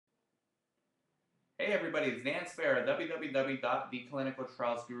Hey everybody, it's Dan Sfera,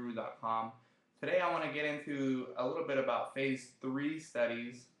 www.theclinicaltrialsguru.com. Today I want to get into a little bit about phase 3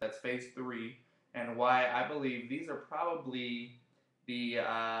 studies, that's phase 3, and why I believe these are probably the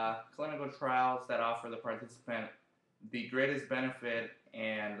clinical trials that offer the participant the greatest benefit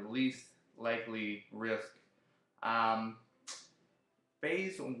and least likely risk. Um,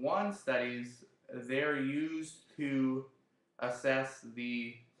 Phase 1 studies, they're used to assess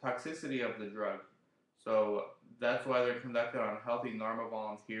the toxicity of the drug. So that's why they're conducted on healthy, normal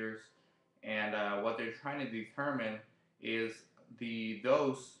volunteers. And what they're trying to determine is the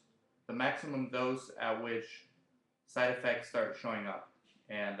dose, the maximum dose at which side effects start showing up.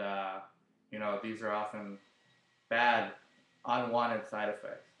 And, these are often bad, unwanted side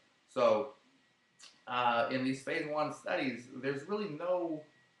effects. So in these phase 1 studies, there's really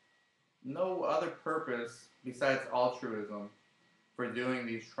no other purpose besides altruism for doing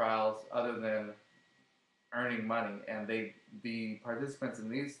these trials other than earning money. And the participants in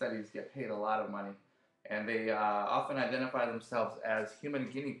these studies get paid a lot of money, and they often identify themselves as human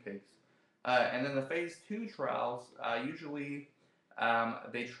guinea pigs. And then the phase 2 trials, usually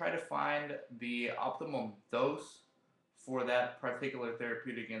they try to find the optimum dose for that particular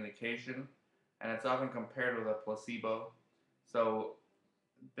therapeutic indication, and it's often compared with a placebo. So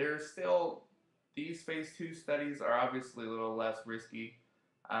there's still, these phase 2 studies are obviously a little less risky,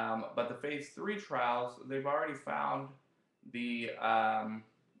 but the phase 3 trials, they've already found the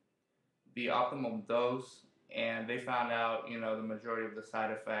the optimal dose, and they found out, the majority of the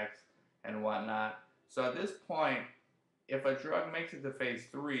side effects and whatnot. So at this point, if a drug makes it to phase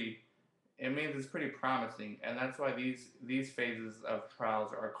 3, it means it's pretty promising, and that's why these phases of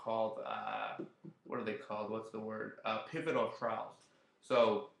trials are called what are they called? What's the word? Pivotal trials.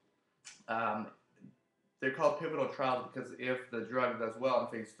 So um, they're called pivotal trials because if the drug does well in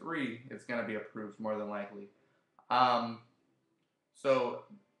phase 3, it's going to be approved more than likely. Um, so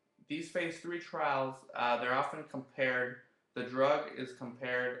these phase 3 trials, they're often compared. The drug is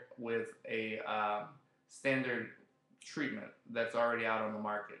compared with a standard treatment that's already out on the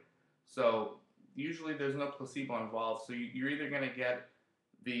market. So usually there's no placebo involved. So you're either going to get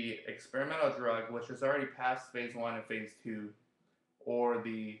the experimental drug, which has already passed phase 1 and phase 2, or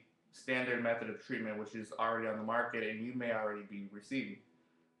the standard method of treatment, which is already on the market and you may already be receiving.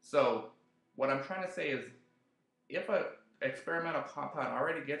 So what I'm trying to say is, if an experimental compound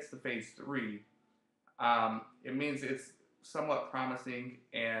already gets to phase 3, it means it's somewhat promising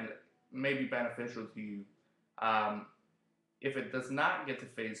and may be beneficial to you. If it does not get to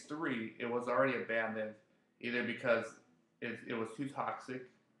phase 3, it was already abandoned, either because it was too toxic,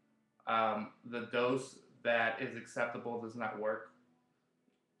 the dose that is acceptable does not work,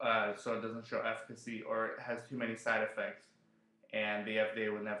 so it doesn't show efficacy, or it has too many side effects, and the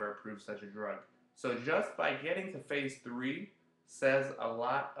FDA would never approve such a drug. So just by getting to phase 3 says a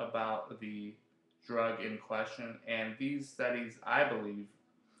lot about the drug in question, and these studies, I believe,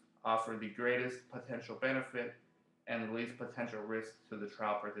 offer the greatest potential benefit and the least potential risk to the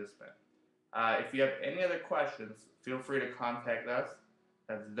trial participant. If you have any other questions, feel free to contact us.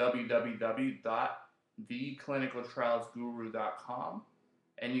 That's www.theclinicaltrialsguru.com.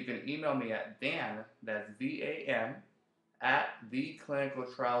 And you can email me at Dan, that's D-A-N, at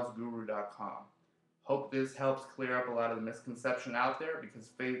theclinicaltrialsguru.com. Hope this helps clear up a lot of the misconception out there,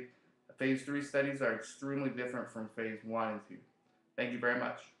 because phase 3 studies are extremely different from phase 1 and 2. Thank you very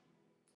much.